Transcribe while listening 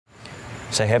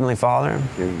Say, Heavenly Father,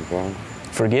 Heavenly Father,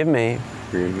 forgive me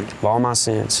forgive me of all my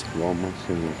sins. of all my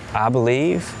sins. I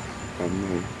believe I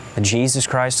believe that Jesus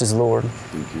Christ is Lord.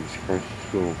 in Jesus Christ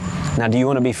is Lord. Now, do you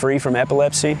want to be free from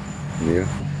epilepsy? Yeah.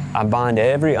 I bind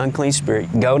every unclean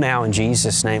spirit. Go now in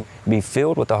Jesus' name. Be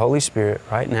filled with the Holy Spirit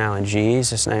right now in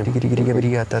Jesus' name.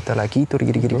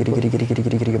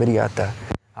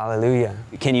 Hallelujah.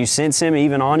 Can you sense Him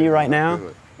even on you right now?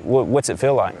 What's it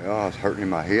feel like? Well, I was hurting in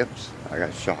my hips. I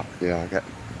got shot. Yeah, I got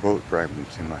bullet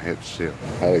fragments in my hips still.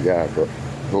 I had a guy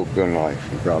broke gun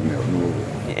knife. He grabbed me up and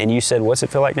moved it. And you said, what's it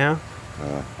feel like now?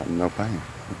 No pain.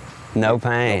 No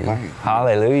pain. No pain.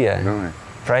 Hallelujah. No.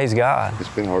 Praise God. It's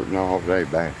been hurting all day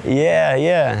bad. Yeah,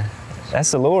 yeah.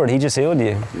 That's the Lord. He just healed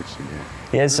you. Yes, he did.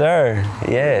 Yes, sir.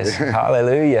 Yes.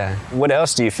 Hallelujah. What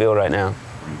else do you feel right now?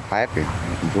 I'm happy.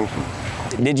 I'm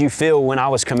joking. Did you feel when I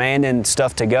was commanding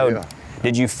stuff to go, Yeah.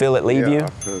 did you feel it leave you? I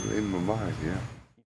feel it in my mind, yeah.